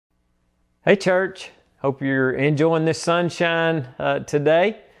Hey church, hope you're enjoying this sunshine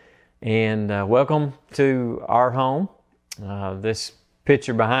today, and welcome to our home. This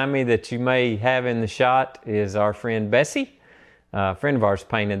picture behind me that you may have in the shot is our friend Bessie. A friend of ours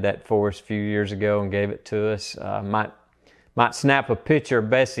painted that for us a few years ago and gave it to us. Might snap a picture of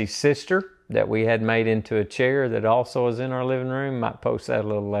Bessie's sister that we had made into a chair that also is in our living room. Might post that a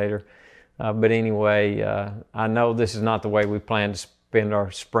little later. But anyway, I know this is not the way we plan to spend our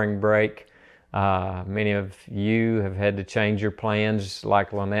spring break. Many of you have had to change your plans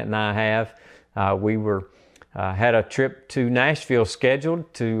like Lynette and I have. We had a trip to Nashville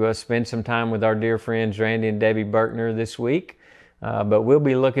scheduled to spend some time with our dear friends Randy and Debbie Berkner this week. But we'll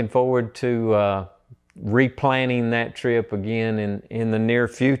be looking forward to replanning that trip again in the near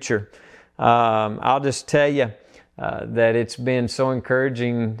future. I'll just tell you that it's been so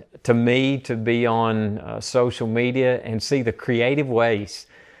encouraging to me to be on social media and see the creative ways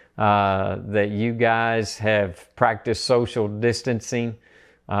that you guys have practiced social distancing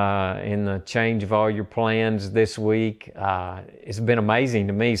in the change of all your plans this week. It's been amazing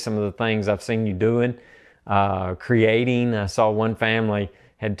to me, some of the things I've seen you doing, creating. I saw one family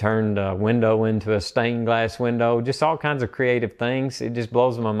had turned a window into a stained glass window, just all kinds of creative things. It just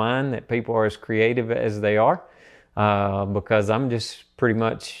blows my mind that people are as creative as they are, because I'm just pretty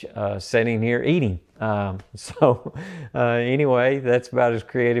much sitting here eating. Anyway, that's about as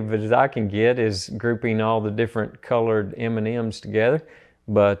creative as I can get, is grouping all the different colored M&Ms together.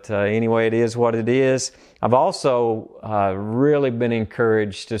 But anyway, it is what it is. I've also really been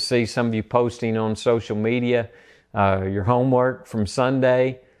encouraged to see some of you posting on social media your homework from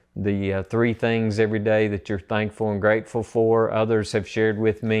Sunday, the 3 things every day that you're thankful and grateful for. Others have shared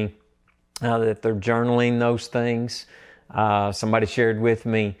with me that they're journaling those things. Somebody shared with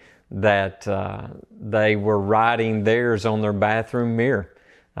me that they were writing theirs on their bathroom mirror,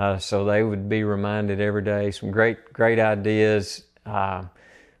 so they would be reminded every day. Some great ideas,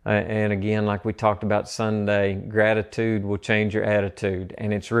 and again, like we talked about Sunday, gratitude will change your attitude,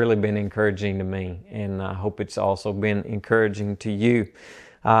 and it's really been encouraging to me, and I hope it's also been encouraging to you.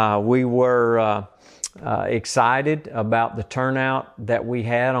 We were excited about the turnout that we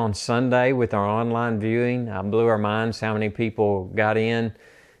had on Sunday with our online viewing. Blew our minds how many people got in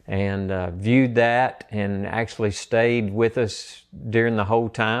and viewed that and actually stayed with us during the whole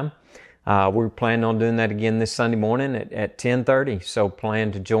time. We're planning on doing that again this Sunday morning at 10:30, so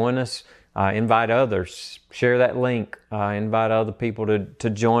plan to join us. Invite others, share that link, invite other people to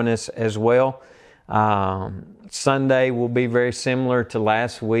join us as well. Sunday will be very similar to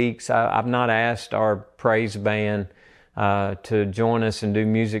last week's. I've not asked our praise band to join us and do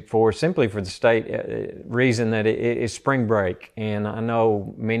music for us, simply for the reason that it is spring break, and I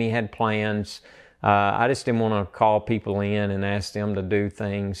know many had plans. I just didn't want to call people in and ask them to do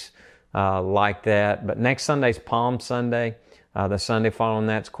things like that. But next Sunday's Palm Sunday. The Sunday following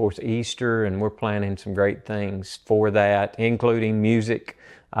that's, of course, Easter, and we're planning some great things for that, including music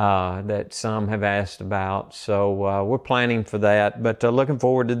that some have asked about. So we're planning for that, but looking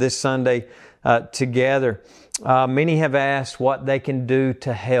forward to this Sunday together. Many have asked what they can do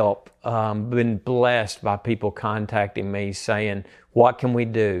to help. Been blessed by people contacting me saying, what can we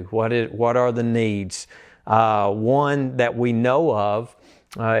do? What are the needs? One that we know of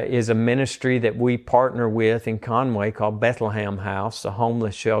is a ministry that we partner with in Conway called Bethlehem House, a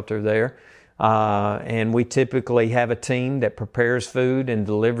homeless shelter there. And we typically have a team that prepares food and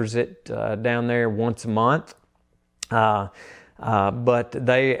delivers it down there once a month. But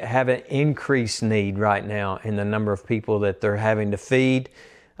they have an increased need right now in the number of people that they're having to feed.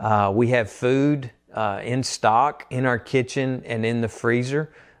 We have food in stock in our kitchen and in the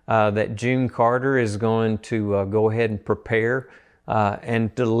freezer that June Carter is going to go ahead and prepare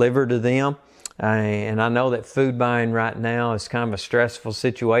and deliver to them. And I know that food buying right now is kind of a stressful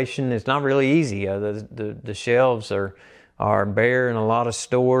situation. It's not really easy. The shelves are bare in a lot of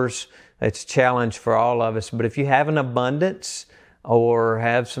stores. It's a challenge for all of us. But if you have an abundance or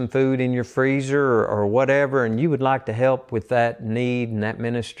have some food in your freezer or whatever, and you would like to help with that need and that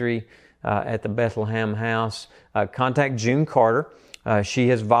ministry at the Bethlehem House, contact June Carter. She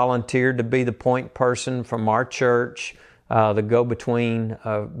has volunteered to be the point person from our church, the go-between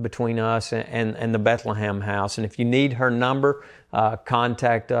between us and the Bethlehem House. And if you need her number,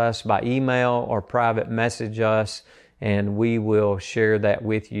 contact us by email or private message us, and we will share that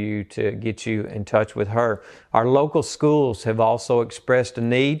with you to get you in touch with her. Our local schools have also expressed a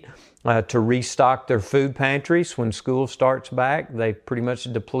need to restock their food pantries when school starts back. They've pretty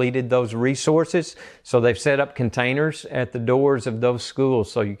much depleted those resources, so they've set up containers at the doors of those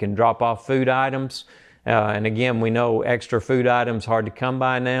schools so you can drop off food items And again, we know extra food items hard to come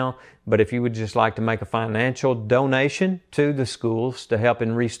by now, but if you would just like to make a financial donation to the schools to help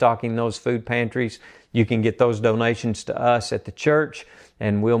in restocking those food pantries, you can get those donations to us at the church,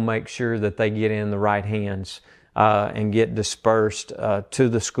 and we'll make sure that they get in the right hands and get dispersed to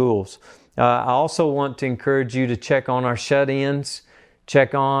the schools. I also want to encourage you to check on our shut-ins,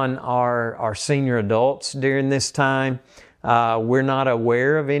 check on our senior adults during this time. We're not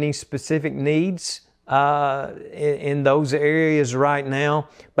aware of any specific needs in those areas right now,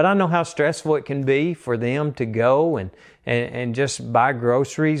 but I know how stressful it can be for them to go and just buy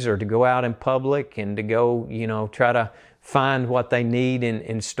groceries, or to go out in public and to go, try to find what they need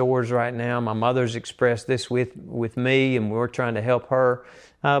in stores right now. My mother's expressed this with me, and we're trying to help her.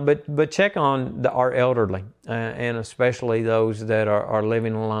 But check on our elderly, and especially those that are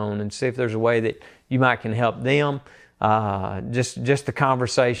living alone, and see if there's a way that you might can help them. Just the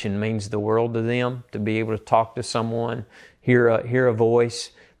conversation means the world to them, to be able to talk to someone, hear a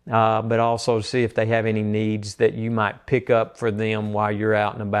voice, but also see if they have any needs that you might pick up for them while you're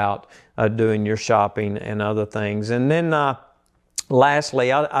out and about doing your shopping and other things. And then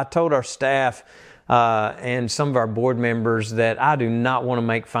lastly, I told our staff and some of our board members that I do not want to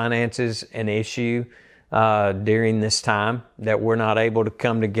make finances an issue during this time that we're not able to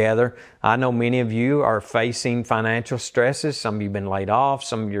come together. I know many of you are facing financial stresses. Some of you have been laid off.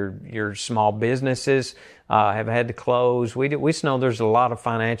 Some of your small businesses have had to close. We just know there's a lot of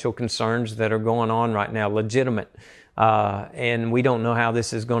financial concerns that are going on right now, legitimate. And we don't know how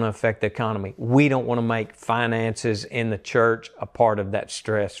this is going to affect the economy. We don't want to make finances in the church a part of that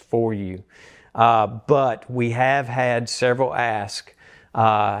stress for you. But we have had several ask,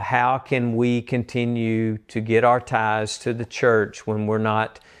 how can we continue to get our tithes to the church when we're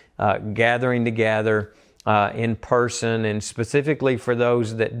not gathering together in person? And specifically for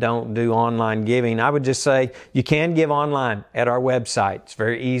those that don't do online giving, I would just say you can give online at our website. It's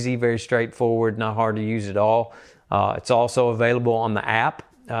very easy, very straightforward, not hard to use at all. It's also available on the app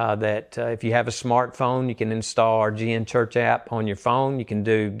that if you have a smartphone, you can install our GN Church app on your phone. You can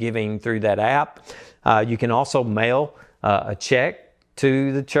do giving through that app. You can also mail a check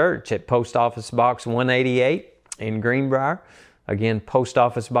to the church at Post Office Box 188 in Greenbrier. Again, Post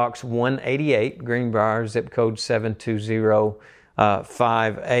Office Box 188, Greenbrier, zip code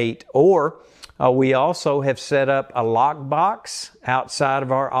 72058. Or we also have set up a lock box outside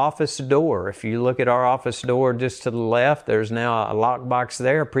of our office door. If you look at our office door just to the left, there's now a lock box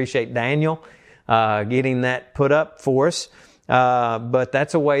there. Appreciate Daniel getting that put up for us. But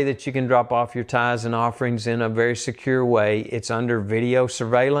that's a way that you can drop off your tithes and offerings in a very secure way. It's under video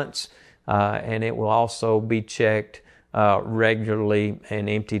surveillance, and it will also be checked regularly and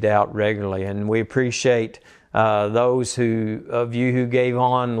emptied out regularly. And we appreciate those of you who gave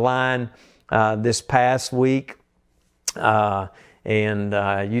online this past week, and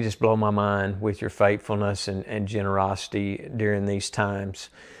you just blow my mind with your faithfulness and generosity during these times.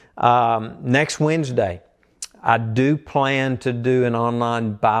 Next Wednesday, I do plan to do an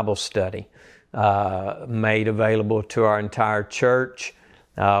online Bible study made available to our entire church.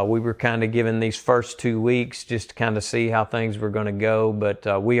 We were kind of given these first 2 weeks just to kind of see how things were going to go,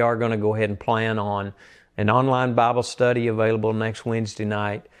 but we are going to go ahead and plan on an online Bible study available next Wednesday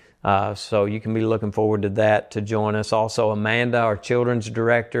night. So you can be looking forward to that to join us. Also, Amanda, our children's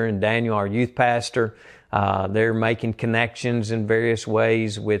director, and Daniel, our youth pastor, they're making connections in various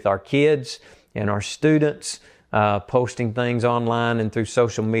ways with our kids and our students, posting things online and through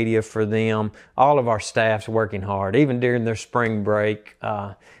social media for them. All of our staff's working hard. Even during their spring break,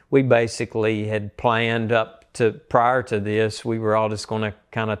 we basically had planned prior to this, we were all just going to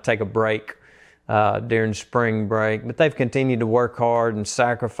kind of take a break during spring break. But they've continued to work hard and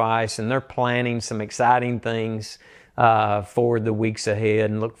sacrifice, and they're planning some exciting things for the weeks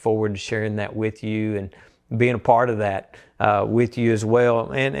ahead, and look forward to sharing that with you and being a part of that with you as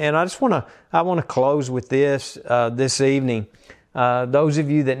well. And I want to close with this evening. Those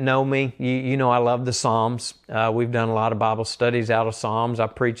of you that know me, you know I love the Psalms. We've done a lot of Bible studies out of Psalms. I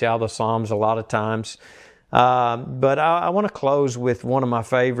preach out of the Psalms a lot of times. But I want to close with one of my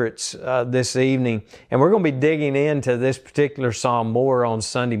favorites this evening. And we're going to be digging into this particular Psalm more on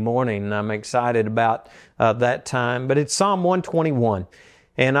Sunday morning. And I'm excited about that time. But it's Psalm 121.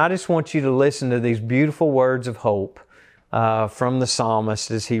 And I just want you to listen to these beautiful words of hope from the psalmist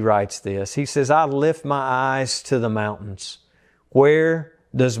as he writes this. He says, I lift my eyes to the mountains. Where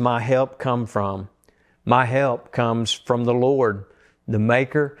does my help come from? My help comes from the Lord, the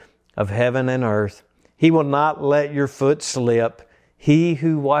maker of heaven and earth. He will not let your foot slip. He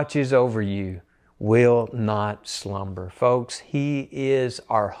who watches over you will not slumber. Folks, He is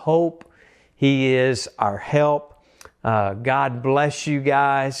our hope. He is our help. God bless you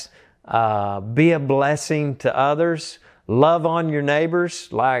guys. Be a blessing to others. Love on your neighbors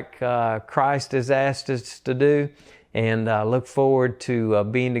like Christ has asked us to do. And look forward to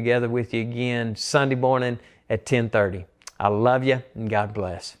being together with you again Sunday morning at 10:30. I love you, and God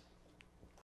bless.